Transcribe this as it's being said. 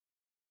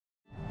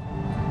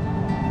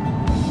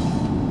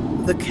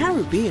The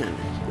Caribbean,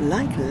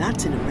 like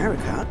Latin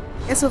America,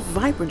 is a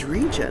vibrant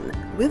region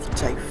with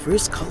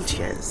diverse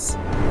cultures.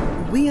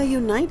 We are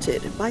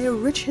united by a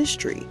rich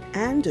history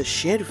and a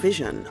shared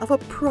vision of a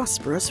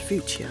prosperous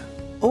future.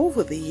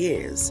 Over the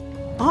years,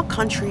 our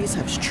countries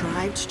have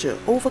strived to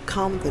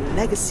overcome the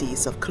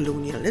legacies of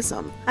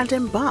colonialism and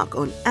embark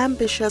on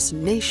ambitious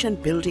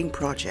nation-building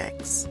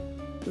projects.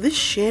 This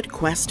shared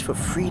quest for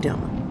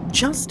freedom,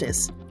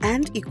 justice,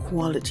 and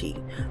equality,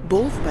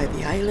 both by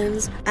the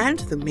islands and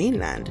the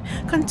mainland,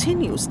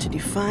 continues to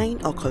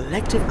define our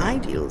collective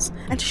ideals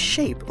and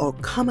shape our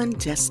common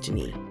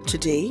destiny.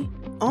 Today,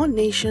 our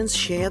nations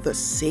share the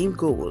same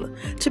goal: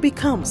 to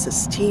become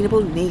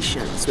sustainable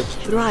nations with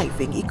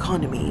thriving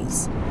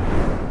economies.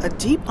 A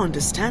deep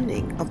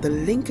understanding of the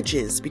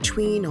linkages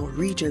between our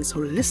region's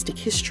holistic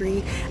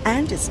history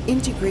and its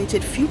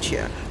integrated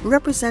future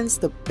represents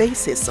the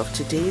basis of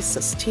today's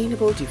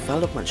sustainable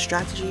development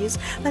strategies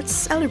that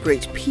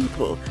celebrate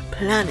people,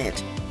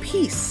 planet,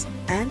 peace,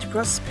 and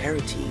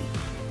prosperity.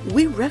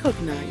 We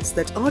recognize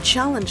that our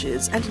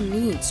challenges and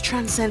needs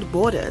transcend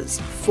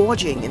borders,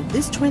 forging in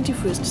this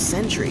 21st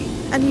century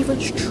an even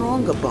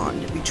stronger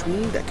bond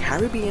between the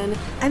Caribbean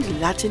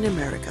and Latin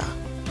America.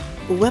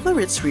 Whether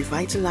it's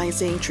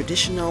revitalizing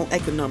traditional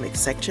economic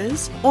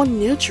sectors or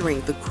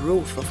nurturing the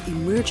growth of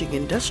emerging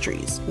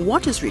industries,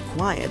 what is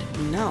required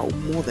now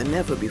more than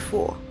ever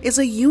before is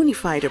a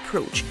unified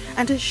approach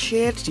and a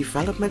shared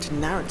development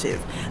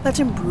narrative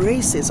that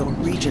embraces our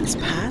region's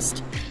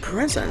past,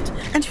 present,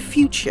 and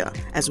future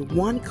as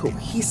one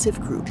cohesive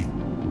group.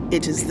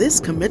 It is this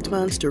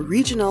commitment to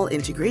regional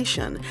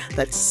integration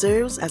that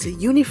serves as a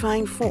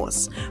unifying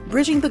force,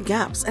 bridging the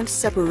gaps and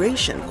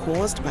separation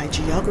caused by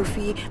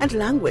geography and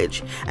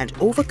language, and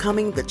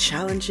overcoming the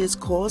challenges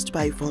caused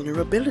by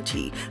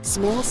vulnerability,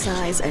 small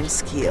size, and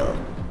scale.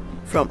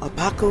 From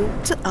Abaco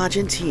to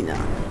Argentina,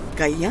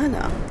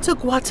 Guyana to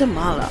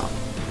Guatemala,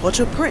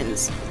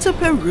 Port-au-Prince to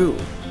Peru.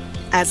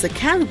 As the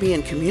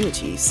Caribbean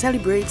community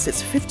celebrates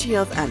its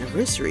 50th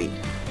anniversary,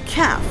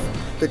 CAF,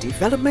 the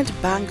Development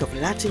Bank of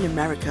Latin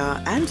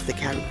America and the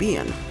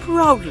Caribbean,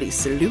 proudly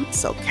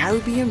salutes our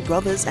Caribbean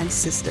brothers and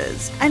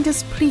sisters and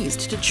is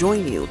pleased to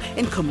join you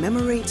in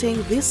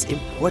commemorating this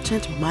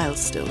important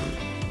milestone.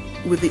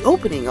 With the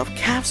opening of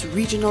CAF's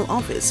regional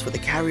office for the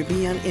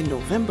Caribbean in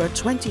November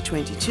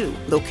 2022,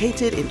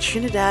 located in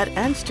Trinidad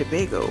and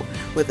Tobago,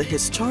 where the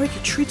historic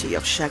Treaty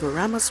of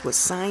Chaguaramas was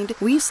signed,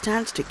 we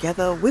stand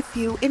together with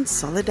you in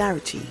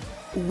solidarity.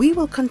 We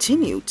will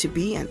continue to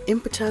be an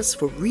impetus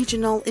for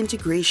regional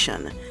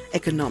integration,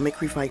 economic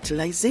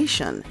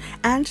revitalization,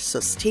 and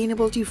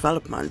sustainable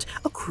development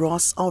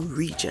across our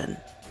region.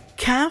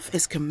 CAF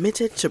is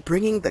committed to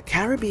bringing the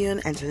Caribbean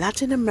and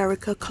Latin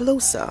America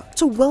closer,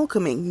 to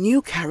welcoming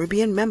new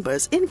Caribbean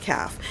members in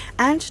CAF,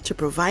 and to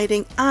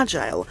providing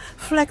agile,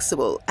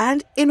 flexible,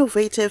 and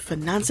innovative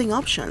financing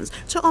options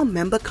to our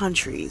member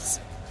countries.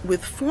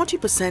 With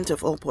 40%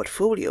 of our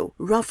portfolio,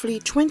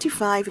 roughly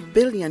 $25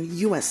 billion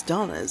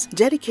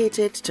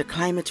dedicated to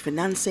climate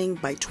financing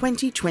by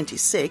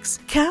 2026,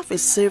 CAF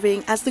is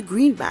serving as the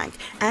Green Bank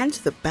and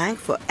the Bank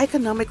for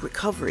Economic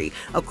Recovery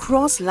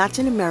across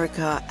Latin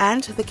America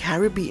and the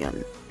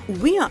Caribbean.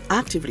 We are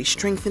actively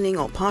strengthening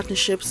our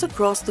partnerships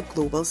across the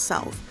Global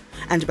South,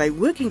 and by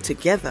working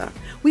together,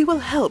 we will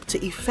help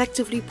to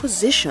effectively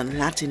position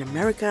Latin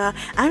America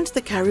and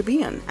the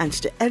Caribbean and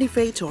to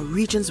elevate our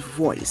region's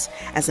voice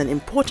as an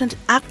important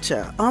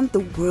actor on the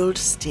world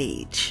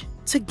stage.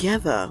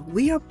 Together,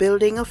 we are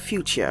building a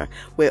future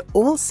where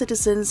all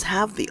citizens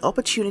have the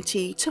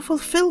opportunity to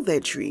fulfill their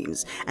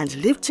dreams and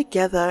live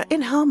together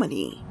in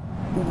harmony.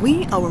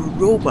 We are a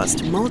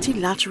robust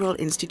multilateral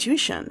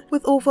institution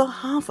with over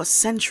half a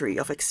century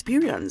of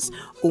experience,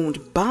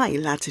 owned by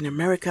Latin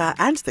America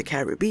and the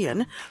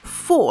Caribbean,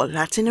 for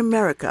Latin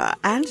America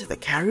and the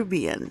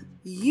Caribbean.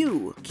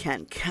 You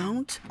can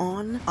count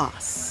on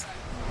us.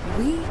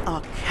 We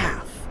are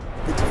CAF,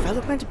 the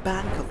Development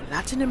Bank of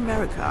Latin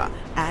America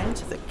and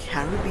the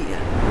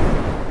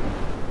Caribbean.